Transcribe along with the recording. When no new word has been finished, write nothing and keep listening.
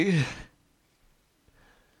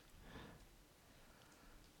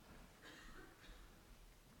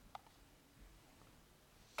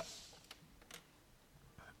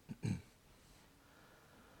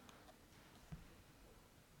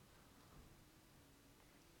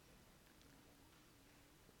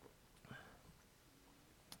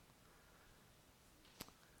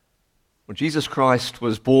When Jesus Christ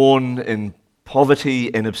was born in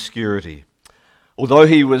poverty and obscurity, although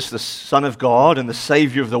he was the Son of God and the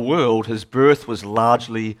Savior of the world, his birth was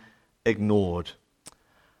largely ignored.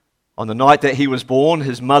 On the night that he was born,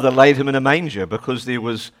 his mother laid him in a manger because there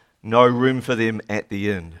was no room for them at the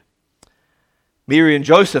inn. Mary and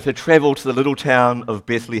Joseph had traveled to the little town of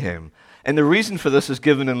Bethlehem, and the reason for this is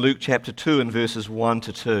given in Luke chapter 2 and verses 1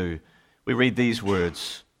 to 2. We read these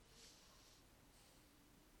words.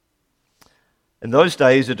 In those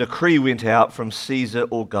days, a decree went out from Caesar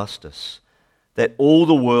Augustus that all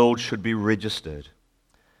the world should be registered.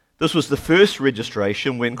 This was the first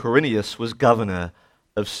registration when Quirinius was governor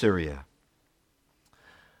of Syria.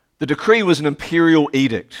 The decree was an imperial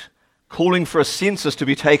edict calling for a census to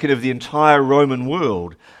be taken of the entire Roman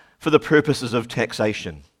world for the purposes of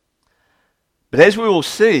taxation. But as we will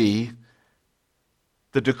see,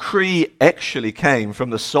 the decree actually came from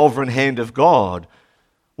the sovereign hand of God,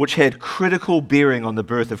 which had critical bearing on the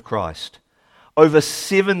birth of Christ. Over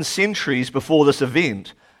 7 centuries before this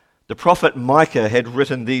event, the prophet Micah had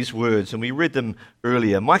written these words, and we read them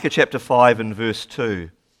earlier. Micah chapter 5 and verse 2,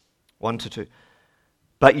 1 to 2.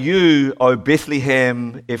 But you, O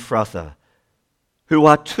Bethlehem Ephrathah, who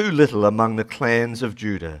are too little among the clans of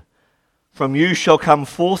Judah, from you shall come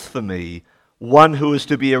forth for me one who is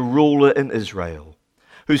to be a ruler in Israel,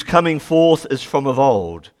 whose coming forth is from of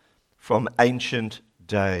old, from ancient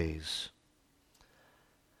days.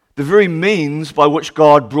 The very means by which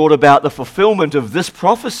God brought about the fulfillment of this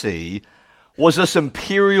prophecy was this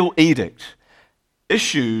imperial edict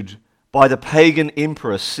issued by the pagan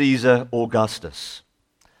emperor Caesar Augustus.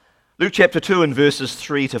 Luke chapter 2 and verses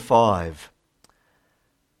 3 to 5.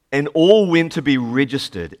 And all went to be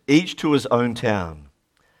registered, each to his own town.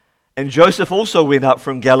 And Joseph also went up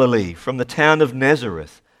from Galilee, from the town of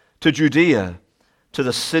Nazareth, to Judea, to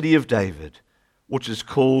the city of David, which is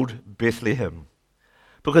called Bethlehem,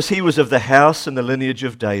 because he was of the house and the lineage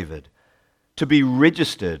of David, to be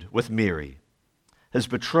registered with Mary, his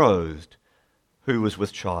betrothed, who was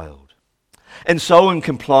with child. And so, in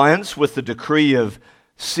compliance with the decree of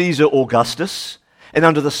Caesar Augustus, and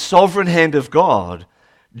under the sovereign hand of God,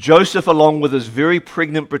 Joseph, along with his very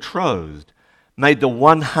pregnant betrothed, made the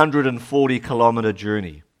 140-kilometer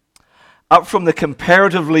journey up from the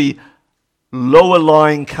comparatively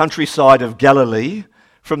lower-lying countryside of Galilee,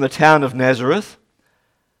 from the town of Nazareth,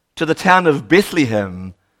 to the town of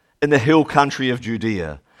Bethlehem in the hill country of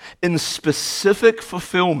Judea, in specific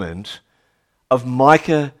fulfillment of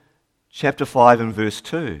Micah chapter 5 and verse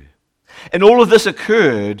 2. And all of this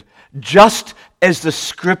occurred just as the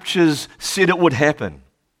scriptures said it would happen.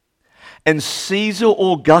 And Caesar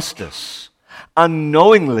Augustus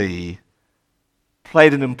unknowingly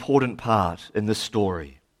played an important part in this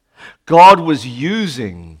story. God was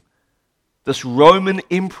using this Roman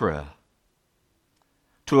emperor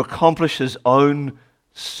to accomplish his own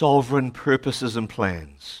sovereign purposes and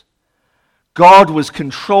plans. God was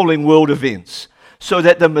controlling world events so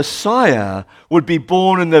that the Messiah would be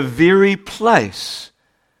born in the very place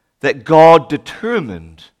that God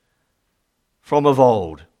determined from of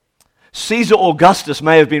old. Caesar Augustus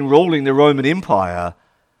may have been ruling the Roman Empire,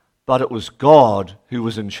 but it was God who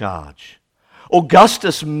was in charge.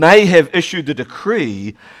 Augustus may have issued the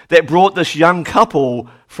decree that brought this young couple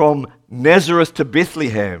from Nazareth to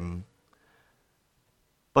Bethlehem,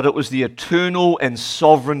 but it was the eternal and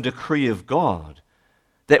sovereign decree of God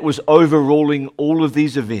that was overruling all of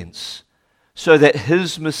these events so that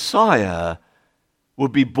his Messiah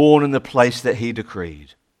would be born in the place that he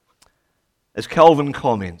decreed. As Calvin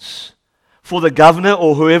comments, for the governor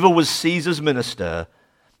or whoever was Caesar's minister,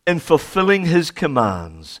 in fulfilling his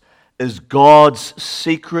commands, is God's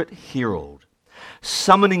secret herald,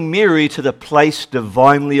 summoning Mary to the place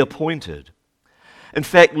divinely appointed. In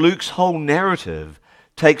fact, Luke's whole narrative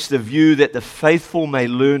takes the view that the faithful may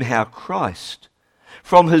learn how Christ,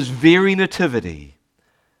 from his very nativity,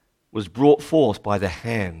 was brought forth by the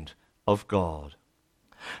hand of God.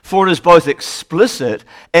 For it is both explicit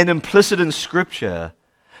and implicit in Scripture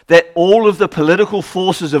that all of the political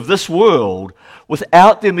forces of this world,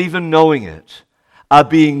 without them even knowing it, are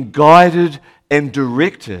being guided and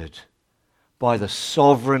directed by the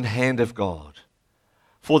sovereign hand of God,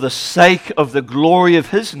 for the sake of the glory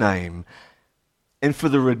of his name and for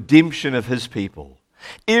the redemption of his people.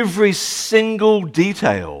 Every single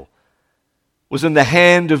detail was in the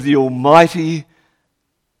hand of the Almighty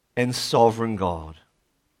and sovereign God.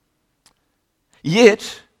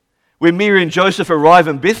 Yet, when Mary and Joseph arrive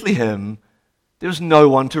in Bethlehem, there was no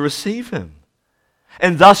one to receive him.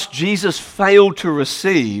 And thus Jesus failed to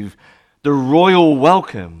receive the royal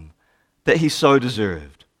welcome that he so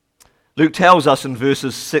deserved. Luke tells us in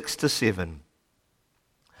verses 6 to 7,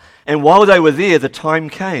 "And while they were there, the time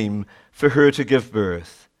came for her to give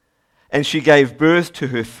birth. And she gave birth to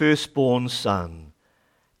her firstborn son,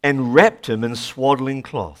 and wrapped him in swaddling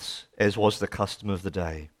cloths, as was the custom of the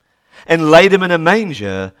day, and laid him in a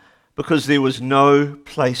manger, because there was no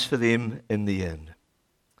place for them in the inn."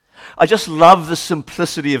 I just love the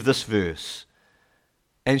simplicity of this verse.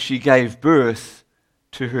 And she gave birth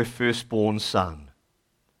to her firstborn son.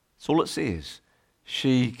 That's all it says.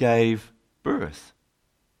 She gave birth.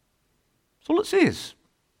 That's all it says.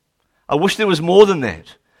 I wish there was more than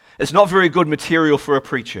that. It's not very good material for a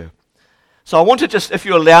preacher. So I want to just, if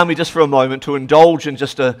you allow me just for a moment, to indulge in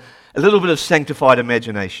just a little bit of sanctified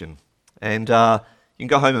imagination. And you can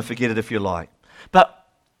go home and forget it if you like. But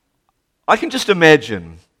I can just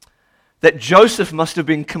imagine that Joseph must have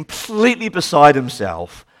been completely beside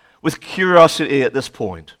himself with curiosity at this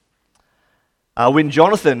point. When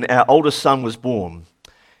Jonathan, our oldest son, was born,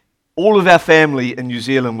 all of our family in New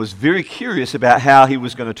Zealand was very curious about how he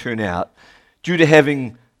was going to turn out due to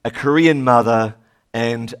having a Korean mother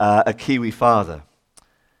and a Kiwi father.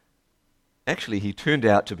 Actually, he turned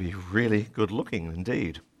out to be really good looking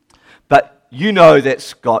indeed. But you know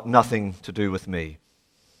that's got nothing to do with me.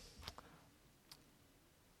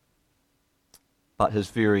 But his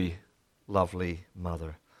very lovely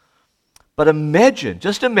mother. But imagine,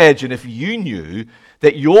 just imagine if you knew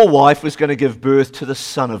that your wife was going to give birth to the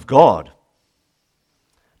Son of God.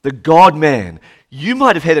 The God-man. You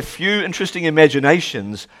might have had a few interesting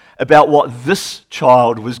imaginations about what this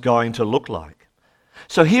child was going to look like.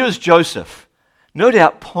 So here is Joseph, no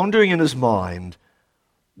doubt pondering in his mind,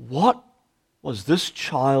 what was this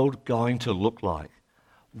child going to look like?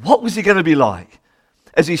 What was he going to be like?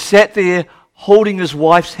 As he sat there holding his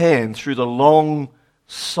wife's hand through the long,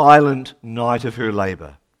 silent night of her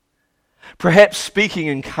labor. Perhaps speaking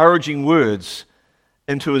encouraging words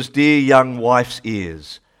into his dear young wife's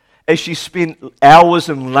ears as she spent hours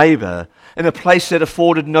in labor in a place that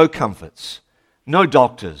afforded no comforts, no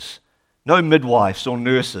doctors, no midwives or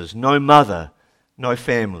nurses, no mother, no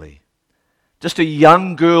family. Just a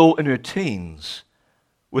young girl in her teens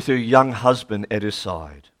with her young husband at her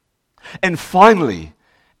side. And finally,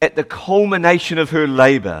 at the culmination of her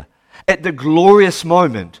labor, at the glorious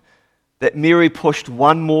moment that Mary pushed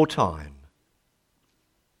one more time,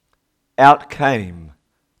 out came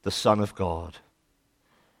the Son of God.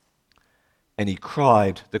 And he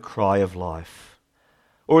cried the cry of life.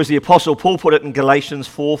 Or as the Apostle Paul put it in Galatians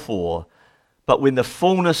 4:4, "But when the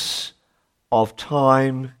fullness of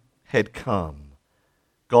time had come,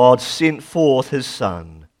 God sent forth his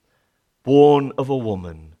Son, born of a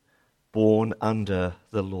woman, born under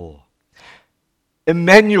the law."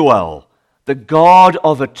 Emmanuel, the God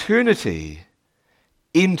of eternity,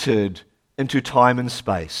 entered into time and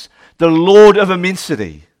space. The Lord of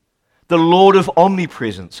immensity, the Lord of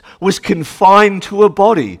omnipresence, was confined to a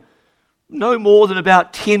body no more than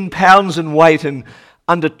about 10 pounds in weight and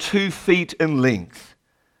under 2 feet in length.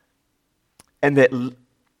 And that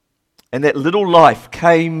little life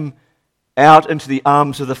came out into the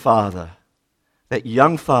arms of the Father, that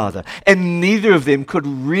young Father, and neither of them could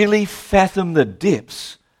really fathom the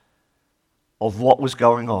depths of what was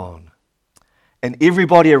going on. And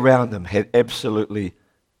everybody around them had absolutely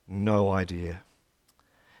no idea.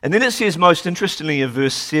 And then it says, most interestingly in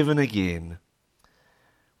verse 7 again,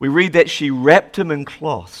 we read that she wrapped him in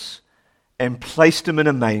cloths and placed him in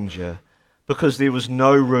a manger because there was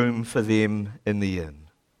no room for them in the inn.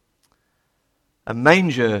 A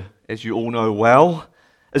manger, as you all know well,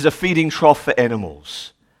 is a feeding trough for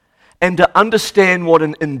animals. And to understand what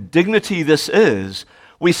an indignity this is,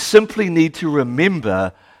 we simply need to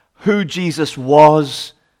remember who Jesus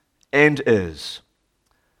was and is.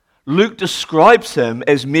 Luke describes him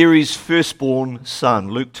as Mary's firstborn son,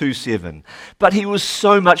 Luke 2:7. But he was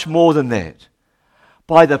so much more than that.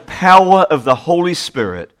 By the power of the Holy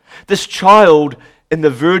Spirit, this child in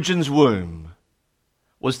the virgin's womb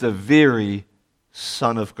was the very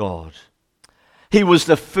Son of God. He was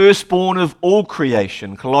the firstborn of all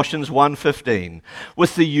creation, Colossians 1:15,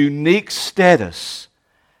 with the unique status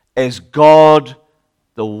as God,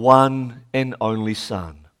 the one and only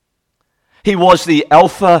Son. He was the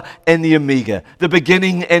Alpha and the Omega, the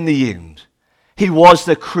beginning and the end. He was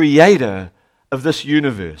the creator of this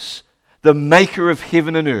universe, the maker of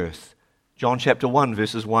heaven and earth. John chapter 1,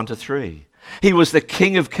 verses 1 to 3. He was the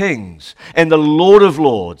King of kings and the Lord of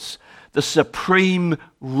lords, the supreme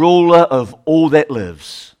ruler of all that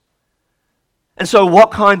lives. And so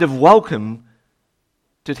what kind of welcome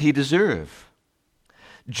did he deserve?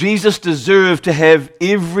 Jesus deserved to have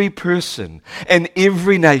every person and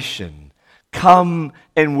every nation come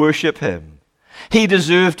and worship him. He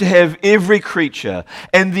deserved to have every creature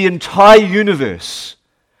and the entire universe,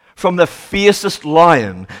 from the fiercest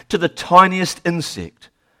lion to the tiniest insect,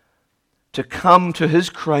 to come to his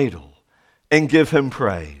cradle and give him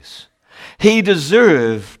praise. He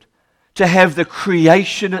deserved to have the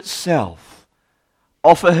creation itself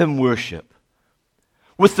offer him worship,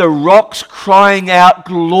 with the rocks crying out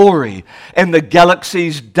glory and the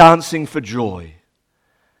galaxies dancing for joy.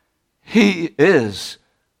 He is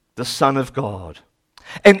the Son of God.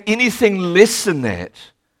 And anything less than that,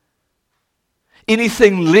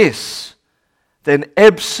 anything less than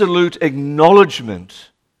absolute acknowledgement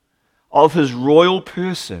of his royal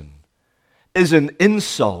person, is an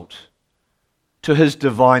insult to his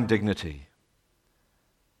divine dignity.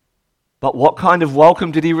 But what kind of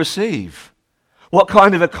welcome did he receive? What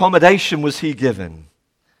kind of accommodation was he given?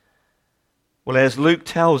 Well, as Luke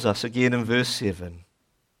tells us again in verse 7,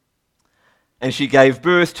 and she gave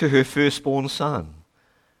birth to her firstborn son,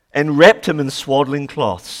 and wrapped him in swaddling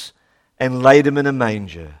cloths, and laid him in a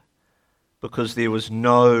manger, because there was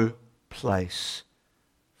no place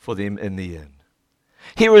for them in the inn.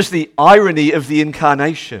 Here is the irony of the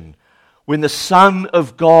incarnation. When the Son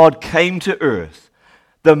of God came to earth,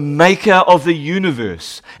 the maker of the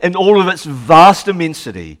universe and all of its vast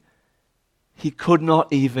immensity, he could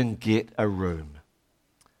not even get a room.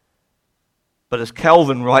 But as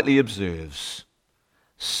Calvin rightly observes,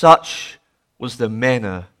 such was the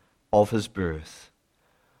manner of his birth.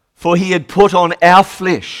 For he had put on our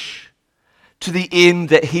flesh to the end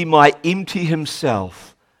that he might empty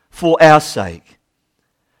himself for our sake.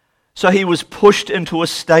 So he was pushed into a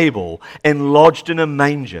stable and lodged in a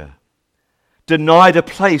manger, denied a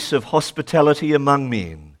place of hospitality among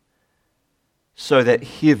men, so that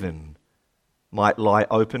heaven might lie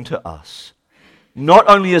open to us, not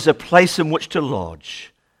only as a place in which to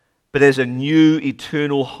lodge, but as a new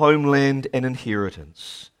eternal homeland and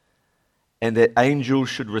inheritance, and that angels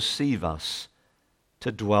should receive us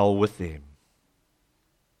to dwell with them.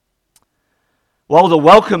 While the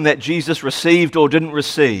welcome that Jesus received or didn't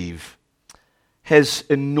receive has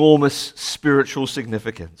enormous spiritual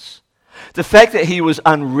significance, the fact that he was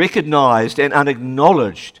unrecognized and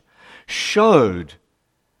unacknowledged showed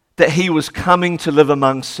that he was coming to live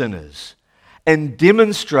among sinners, and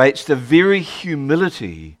demonstrates the very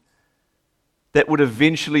humility that would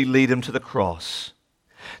eventually lead him to the cross.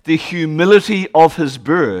 The humility of his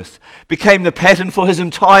birth became the pattern for his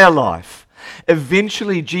entire life.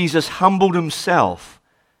 Eventually, Jesus humbled himself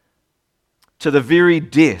to the very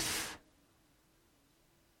death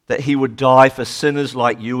that he would die for sinners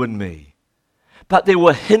like you and me. But there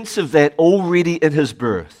were hints of that already in his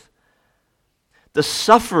birth. The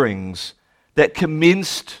sufferings that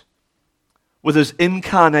commenced with his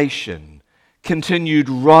incarnation continued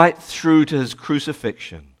right through to his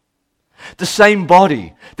crucifixion. The same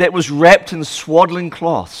body that was wrapped in swaddling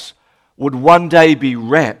cloths would one day be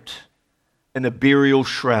wrapped in a burial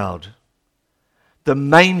shroud. The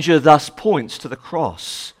manger thus points to the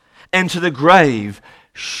cross and to the grave,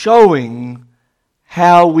 showing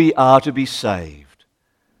how we are to be saved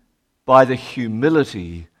by the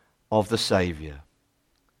humility of the Savior.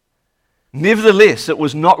 Nevertheless, it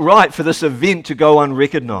was not right for this event to go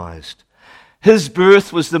unrecognized. His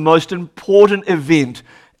birth was the most important event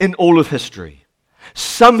in all of history.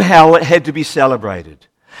 Somehow it had to be celebrated.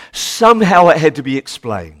 Somehow it had to be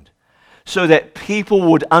explained, so that people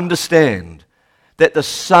would understand that the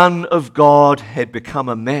Son of God had become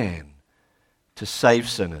a man to save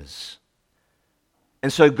sinners.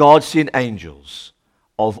 And so God sent angels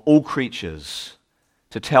of all creatures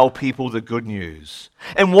to tell people the good news.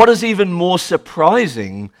 And what is even more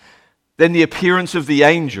surprising than the appearance of the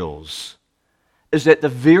angels is that the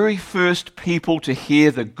very first people to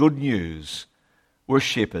hear the good news were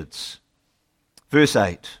shepherds. Verse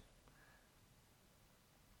 8.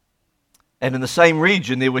 And in the same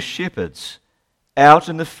region there were shepherds out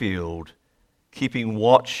in the field, keeping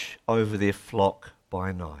watch over their flock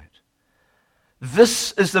by night.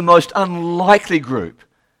 This is the most unlikely group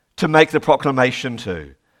to make the proclamation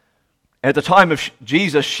to. At the time of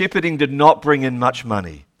Jesus, shepherding did not bring in much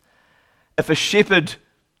money. If a shepherd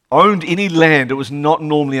owned any land, it was not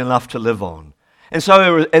normally enough to live on. And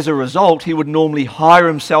so as a result, he would normally hire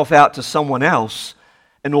himself out to someone else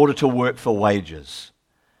in order to work for wages.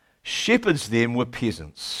 Shepherds then were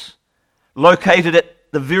peasants, located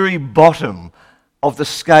at the very bottom of the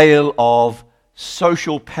scale of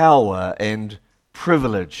social power and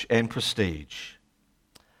privilege and prestige.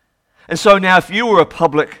 And so now if you were a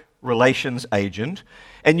public relations agent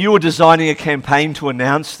and you were designing a campaign to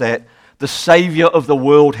announce that the Saviour of the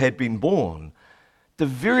world had been born, the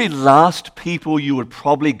very last people you would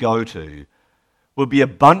probably go to would be a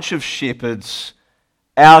bunch of shepherds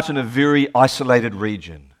out in a very isolated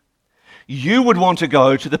region. You would want to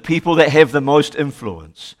go to the people that have the most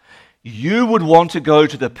influence. You would want to go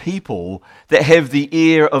to the people that have the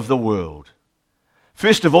ear of the world.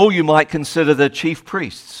 First of all, you might consider the chief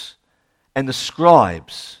priests and the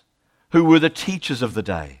scribes, who were the teachers of the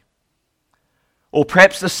day. Or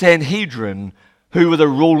perhaps the Sanhedrin, who were the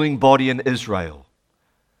ruling body in Israel.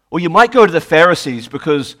 Or you might go to the Pharisees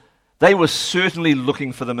because they were certainly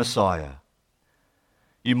looking for the Messiah.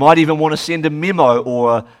 You might even want to send a memo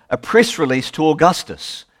or a press release to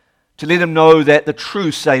Augustus to let him know that the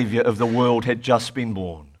true Saviour of the world had just been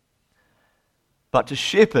born. But to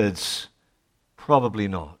shepherds, probably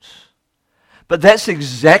not. But that's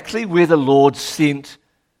exactly where the Lord sent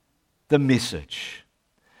the message.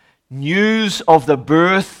 News of the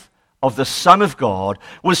birth of the Son of God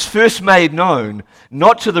was first made known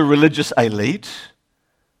not to the religious elite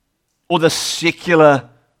or the secular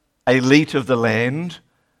elite of the land,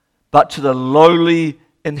 but to the lowly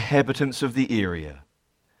inhabitants of the area,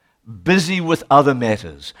 busy with other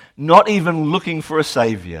matters, not even looking for a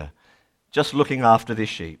Saviour, just looking after their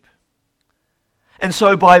sheep. And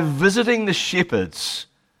so by visiting the shepherds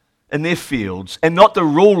in their fields, and not the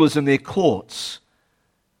rulers in their courts,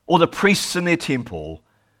 or the priests in their temple,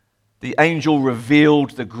 the angel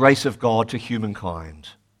revealed the grace of God to humankind.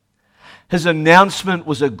 His announcement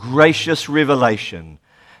was a gracious revelation,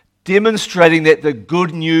 demonstrating that the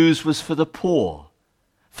good news was for the poor,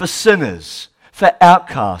 for sinners, for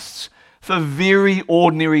outcasts, for very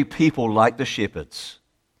ordinary people like the shepherds.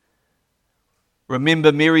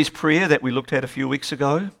 Remember Mary's prayer that we looked at a few weeks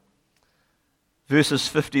ago? Verses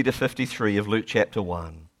 50 to 53 of Luke chapter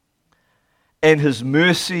 1. And his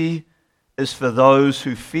mercy is for those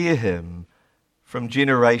who fear him from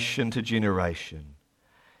generation to generation.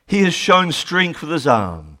 He has shown strength with his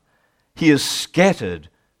arm. He has scattered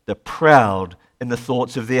the proud in the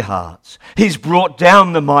thoughts of their hearts. He's brought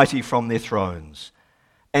down the mighty from their thrones,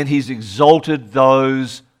 and he's exalted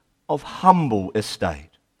those of humble estate.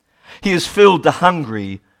 He has filled the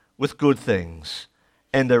hungry with good things,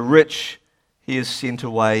 and the rich he has sent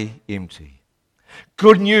away empty.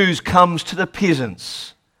 Good news comes to the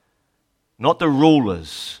peasants, not the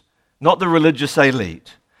rulers, not the religious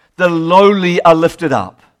elite. The lowly are lifted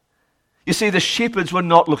up. You see, the shepherds were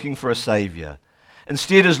not looking for a Saviour.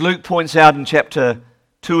 Instead, as Luke points out in chapter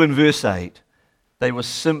 2 and verse 8, they were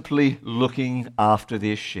simply looking after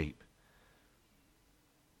their sheep.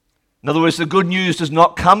 In other words, the good news does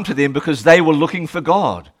not come to them because they were looking for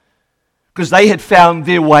God, because they had found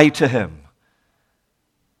their way to him.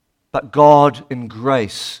 But God in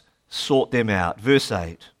grace sought them out. Verse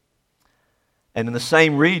 8. And in the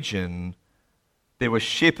same region, there were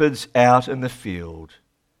shepherds out in the field,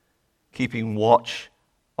 keeping watch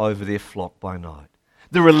over their flock by night.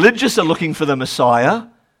 The religious are looking for the Messiah,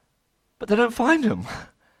 but they don't find him.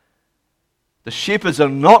 The shepherds are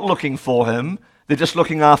not looking for him, they're just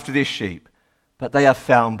looking after their sheep, but they are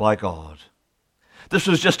found by God. This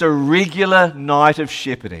was just a regular night of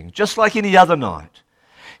shepherding, just like any other night.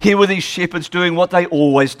 Here were these shepherds doing what they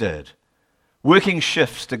always did, working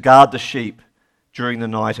shifts to guard the sheep during the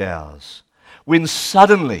night hours, when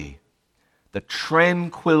suddenly the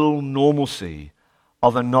tranquil normalcy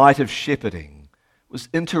of a night of shepherding was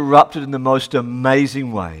interrupted in the most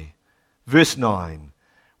amazing way. Verse 9,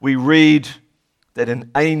 we read that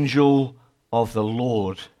an angel of the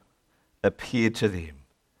Lord appeared to them.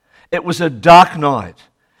 It was a dark night,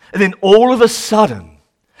 and then all of a sudden,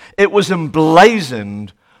 it was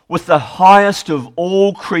emblazoned with the highest of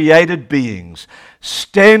all created beings,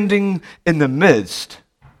 standing in the midst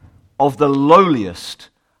of the lowliest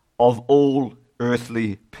of all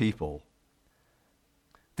earthly people.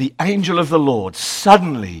 The angel of the Lord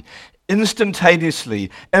suddenly,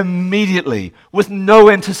 instantaneously, immediately, with no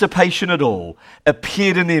anticipation at all,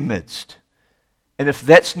 appeared in their midst. And if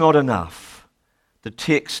that's not enough, the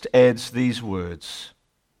text adds these words.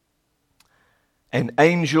 An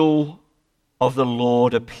angel of the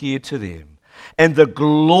Lord appeared to them, and the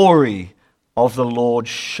glory of the Lord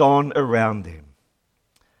shone around them,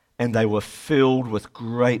 and they were filled with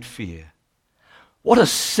great fear. What a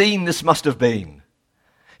scene this must have been.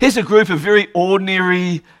 Here's a group of very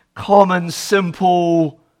ordinary, common,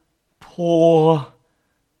 simple, poor,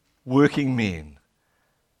 working men.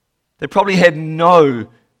 They probably had no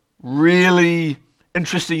really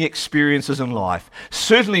interesting experiences in life.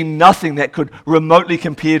 Certainly nothing that could remotely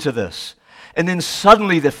compare to this. And then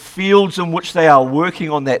suddenly the fields in which they are working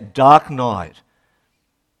on that dark night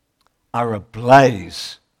are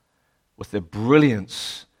ablaze with the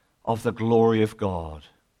brilliance of the glory of God.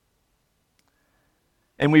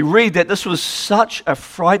 And we read that this was such a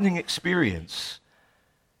frightening experience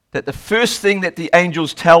that the first thing that the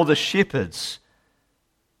angels tell the shepherds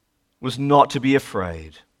was not to be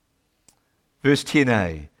afraid. Verse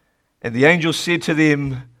 10a, and the angel said to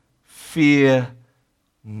them, fear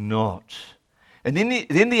not. And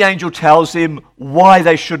then the angel tells them why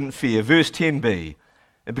they shouldn't fear. Verse 10b,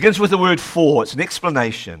 it begins with the word for. It's an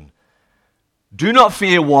explanation. Do not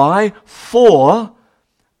fear. Why? For,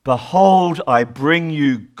 behold, I bring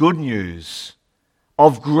you good news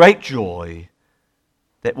of great joy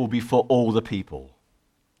that will be for all the people.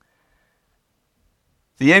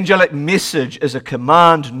 The angelic message is a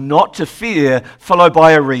command not to fear, followed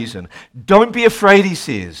by a reason. Don't be afraid, he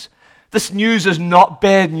says. This news is not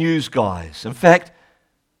bad news, guys. In fact,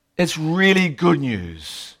 it's really good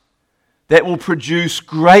news that will produce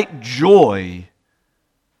great joy,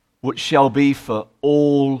 which shall be for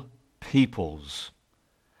all peoples.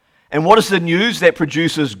 And what is the news that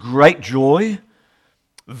produces great joy?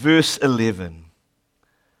 Verse 11.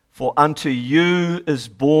 For unto you is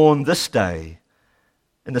born this day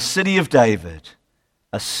in the city of David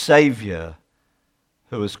a Savior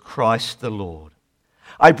who is Christ the Lord.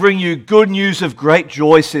 I bring you good news of great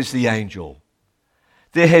joy, says the angel.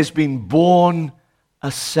 There has been born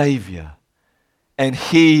a Savior, and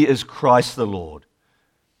he is Christ the Lord.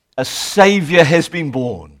 A Savior has been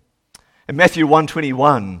born. In Matthew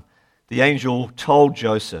 1:21, the angel told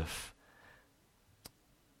Joseph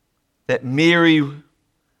that Mary,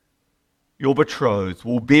 your betrothed,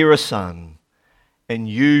 will bear a son, and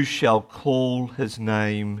you shall call his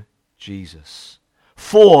name Jesus.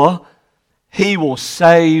 For he will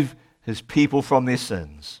save his people from their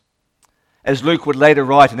sins. As Luke would later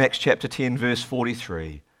write in Acts chapter 10, verse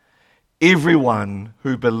 43, everyone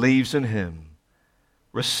who believes in him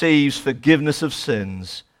receives forgiveness of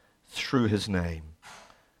sins through his name.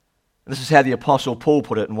 And this is how the Apostle Paul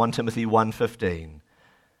put it in 1 Timothy 1:15.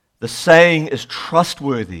 The saying is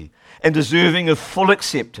trustworthy and deserving of full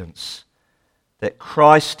acceptance, that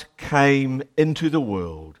Christ came into the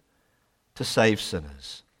world to save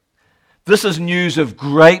sinners. This is news of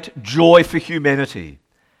great joy for humanity,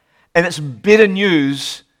 and it's better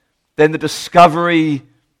news than the discovery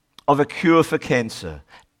of a cure for cancer.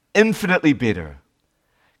 Infinitely better.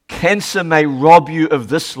 Cancer may rob you of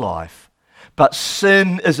this life, but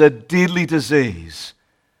sin is a deadly disease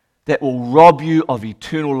that will rob you of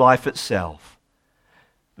eternal life itself.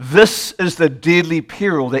 This is the deadly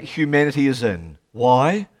peril that humanity is in.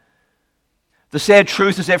 Why? The sad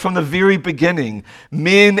truth is that from the very beginning,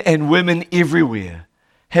 men and women everywhere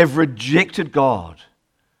have rejected God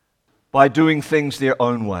by doing things their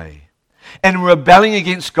own way. And rebelling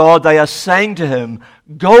against God, they are saying to him,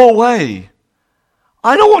 go away.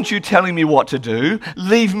 I don't want you telling me what to do.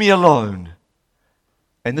 Leave me alone.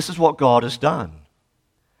 And this is what God has done.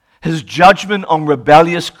 His judgment on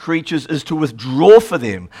rebellious creatures is to withdraw for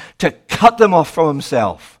them, to cut them off from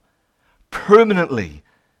himself permanently,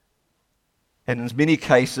 and in many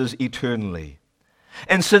cases eternally.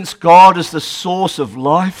 And since God is the source of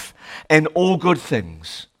life and all good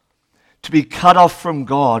things, to be cut off from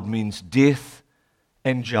God means death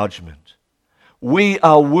and judgment. We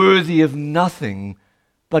are worthy of nothing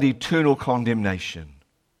but eternal condemnation.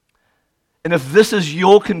 And if this is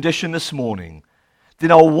your condition this morning,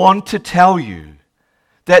 then I want to tell you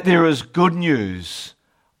that there is good news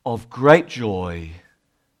of great joy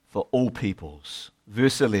for all peoples.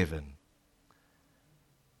 Verse 11.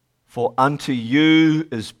 For unto you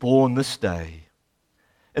is born this day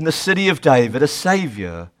in the city of David a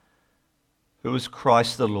Savior who is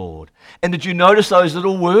Christ the Lord. And did you notice those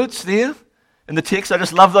little words there in the text? I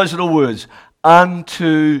just love those little words.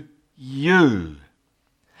 Unto you.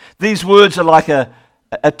 These words are like a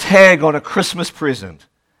tag on a Christmas present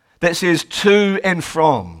that says to and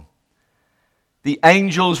from. The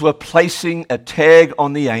angels were placing a tag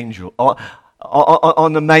on the angel,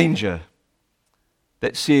 on the manger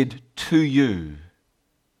that said to you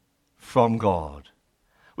from God.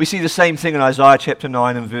 We see the same thing in Isaiah chapter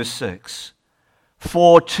 9 and verse 6.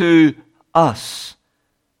 For to us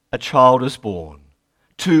a child is born,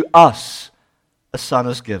 to us a son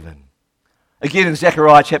is given. Again in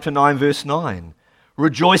Zechariah chapter 9 verse 9.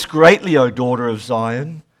 Rejoice greatly, O daughter of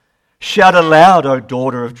Zion. Shout aloud, O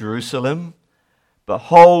daughter of Jerusalem.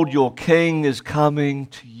 Behold, your king is coming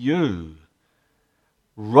to you,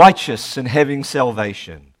 righteous and having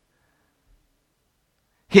salvation.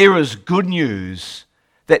 Here is good news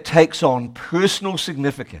that takes on personal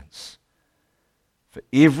significance for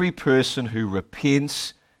every person who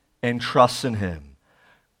repents and trusts in him.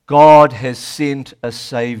 God has sent a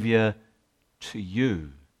Savior to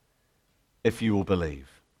you if you will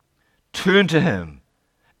believe. Turn to him,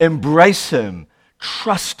 embrace him,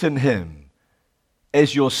 trust in him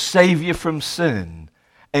as your Savior from sin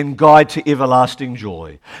and guide to everlasting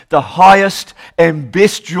joy. The highest and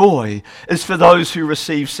best joy is for those who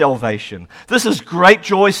receive salvation. This is great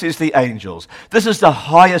joy, says the angels. This is the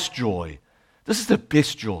highest joy. This is the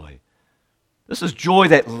best joy. This is joy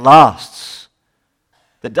that lasts,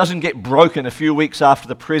 that doesn't get broken a few weeks after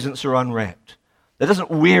the presents are unwrapped, that doesn't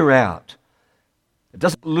wear out, it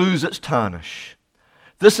doesn't lose its tarnish.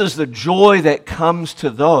 This is the joy that comes to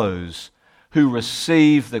those who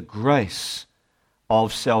receive the grace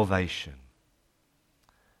of salvation.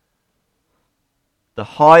 The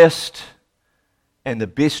highest and the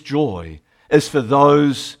best joy is for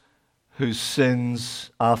those whose sins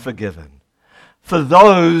are forgiven, for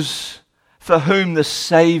those for whom the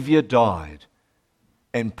Savior died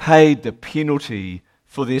and paid the penalty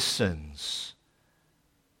for their sins.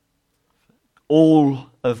 All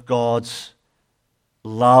of God's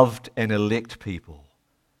loved and elect people.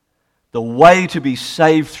 The way to be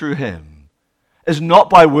saved through him is not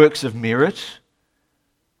by works of merit.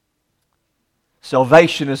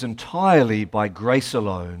 Salvation is entirely by grace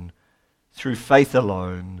alone, through faith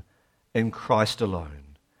alone, in Christ alone.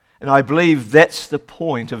 And I believe that's the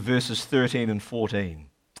point of verses 13 and 14.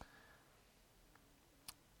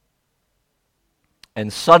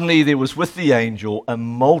 And suddenly there was with the angel a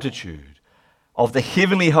multitude of the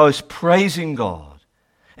heavenly host praising God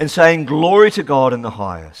and saying, Glory to God in the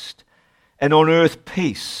highest, and on earth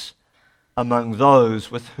peace among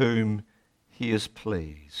those with whom he is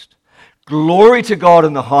pleased. Glory to God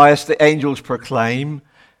in the highest, the angels proclaim,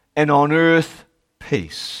 and on earth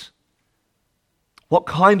peace. What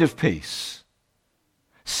kind of peace?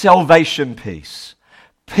 Salvation peace.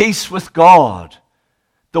 Peace with God.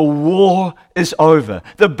 The war is over.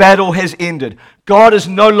 The battle has ended. God is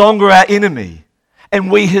no longer our enemy, and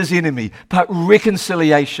we his enemy, but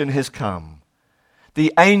reconciliation has come.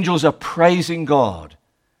 The angels are praising God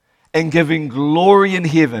and giving glory in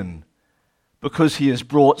heaven because he has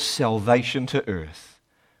brought salvation to earth.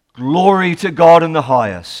 Glory to God in the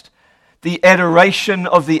highest. The adoration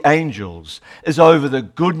of the angels is over the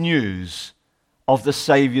good news of the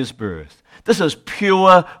Saviour's birth. This is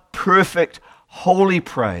pure, perfect, holy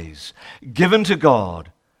praise given to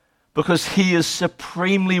God because he is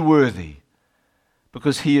supremely worthy,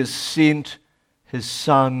 because he has sent his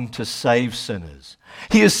Son to save sinners.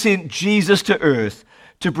 He has sent Jesus to earth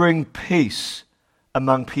to bring peace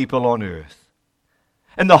among people on earth.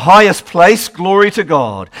 In the highest place, glory to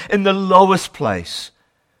God. In the lowest place,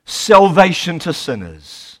 salvation to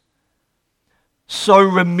sinners. So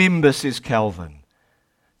remember, says Calvin,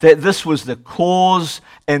 that this was the cause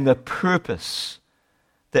and the purpose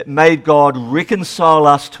that made God reconcile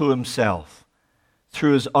us to himself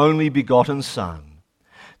through his only begotten Son,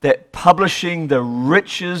 that publishing the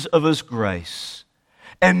riches of his grace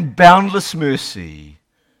and boundless mercy,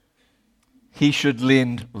 he should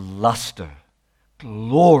lend luster,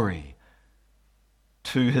 glory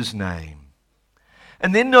to his name.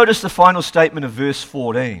 And then notice the final statement of verse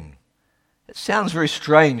 14. It sounds very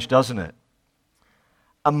strange, doesn't it?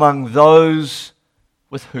 Among those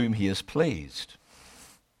with whom he is pleased.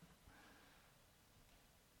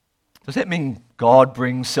 Does that mean God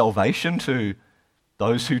brings salvation to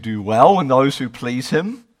those who do well and those who please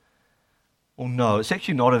him? Well, no, it's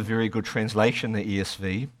actually not a very good translation, the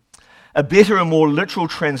ESV. A better and more literal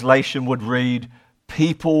translation would read,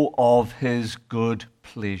 people of his good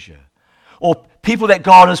pleasure. Or people that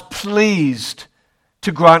God is pleased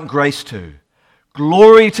to grant grace to.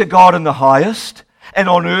 Glory to God in the highest, and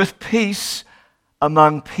on earth peace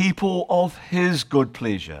among people of his good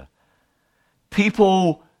pleasure.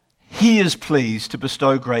 People he is pleased to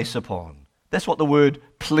bestow grace upon. That's what the word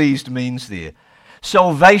pleased means there.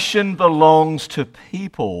 Salvation belongs to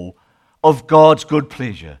people of God's good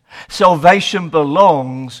pleasure. Salvation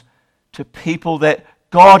belongs to people that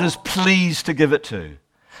God is pleased to give it to.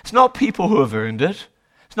 It's not people who have earned it.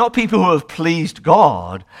 It's not people who have pleased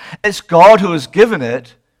God. It's God who has given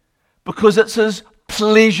it because it's his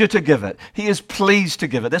pleasure to give it. He is pleased to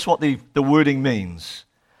give it. That's what the wording means.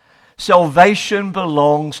 Salvation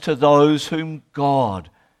belongs to those whom God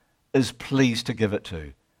is pleased to give it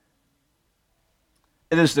to.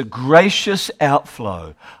 It is the gracious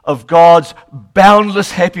outflow of God's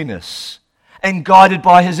boundless happiness and guided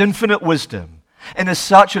by his infinite wisdom. And as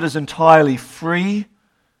such, it is entirely free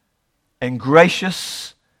and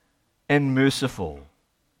gracious and merciful.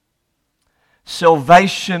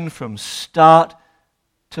 Salvation from start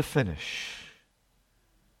to finish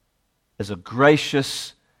is a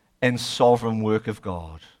gracious and sovereign work of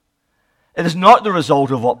God. It is not the result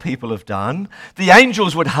of what people have done. The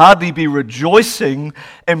angels would hardly be rejoicing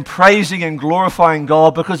and praising and glorifying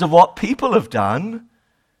God because of what people have done,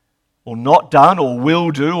 or not done, or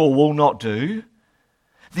will do, or will not do.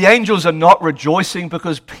 The angels are not rejoicing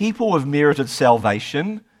because people have merited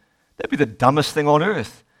salvation. That'd be the dumbest thing on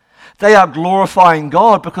earth. They are glorifying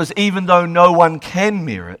God because even though no one can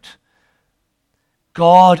merit,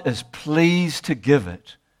 God is pleased to give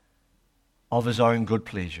it of his own good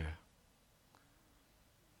pleasure.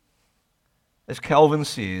 As Calvin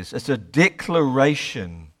says, it's a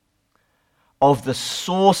declaration of the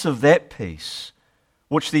source of that peace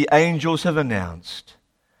which the angels have announced,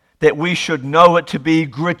 that we should know it to be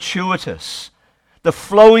gratuitous, the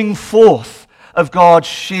flowing forth of God's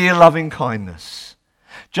sheer loving kindness.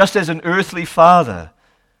 Just as an earthly father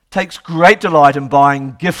takes great delight in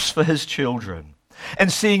buying gifts for his children and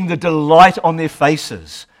seeing the delight on their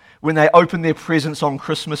faces when they open their presents on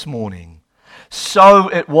Christmas morning, so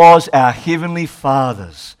it was our Heavenly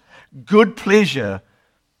Father's good pleasure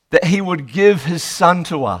that he would give his Son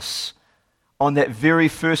to us on that very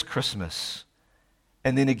first Christmas,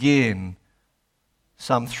 and then again,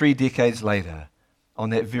 some 3 decades later,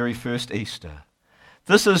 on that very first Easter.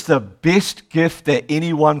 This is the best gift that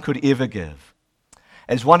anyone could ever give.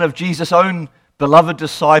 As one of Jesus' own beloved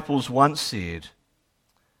disciples once said,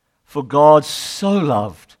 "For God so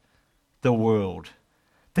loved the world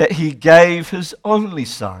that he gave his only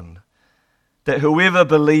Son, that whoever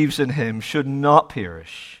believes in him should not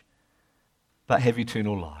perish, but have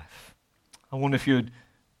eternal life." I wonder if you'd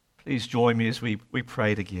please join me as we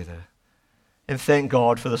pray together and thank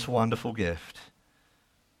God for this wonderful gift.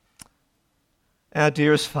 Our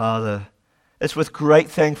dearest Father, it's with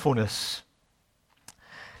great thankfulness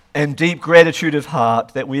and deep gratitude of heart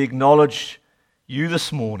that we acknowledge you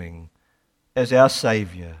this morning as our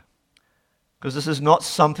Saviour. Because this is not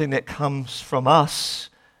something that comes from us,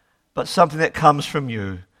 but something that comes from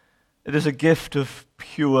you. It is a gift of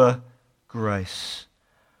pure grace.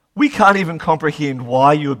 We can't even comprehend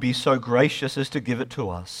why you would be so gracious as to give it to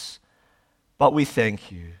us. But we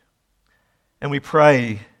thank you. And we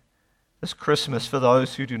pray this Christmas for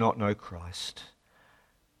those who do not know Christ.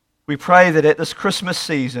 We pray that at this Christmas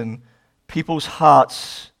season, people's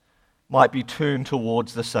hearts might be turned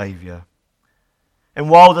towards the Saviour. And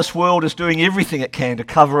while this world is doing everything it can to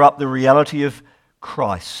cover up the reality of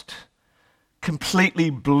Christ, completely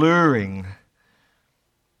blurring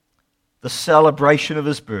the celebration of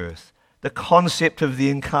his birth, the concept of the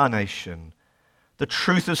incarnation, the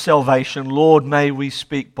truth of salvation, Lord, may we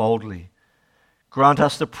speak boldly. Grant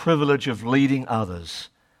us the privilege of leading others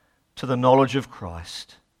to the knowledge of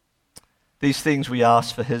Christ. These things we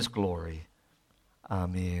ask for his glory.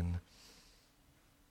 Amen.